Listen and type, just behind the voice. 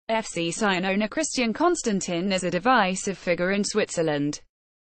FC Sion owner Christian Constantin is a divisive figure in Switzerland.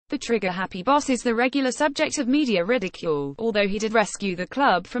 The trigger-happy boss is the regular subject of media ridicule, although he did rescue the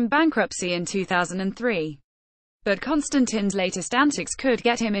club from bankruptcy in 2003. But Constantin's latest antics could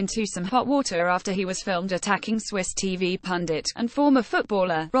get him into some hot water after he was filmed attacking Swiss TV pundit and former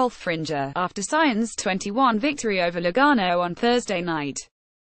footballer Rolf Fringer after Sion's 2-1 victory over Lugano on Thursday night.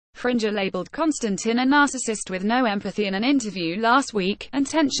 Fringer labeled Constantin a narcissist with no empathy in an interview last week, and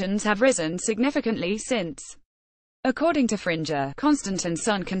tensions have risen significantly since. According to Fringer, Constantin's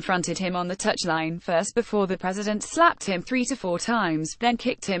son confronted him on the touchline first before the president slapped him 3 to 4 times, then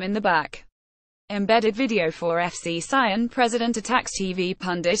kicked him in the back. Embedded video for FC Sion president attacks TV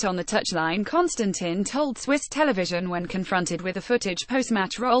pundit on the touchline. Constantin told Swiss television when confronted with the footage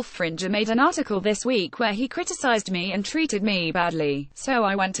post-match. Rolf Fringer made an article this week where he criticized me and treated me badly, so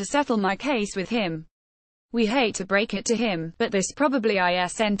I went to settle my case with him. We hate to break it to him, but this probably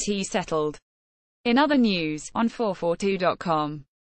isn't settled. In other news, on 442.com.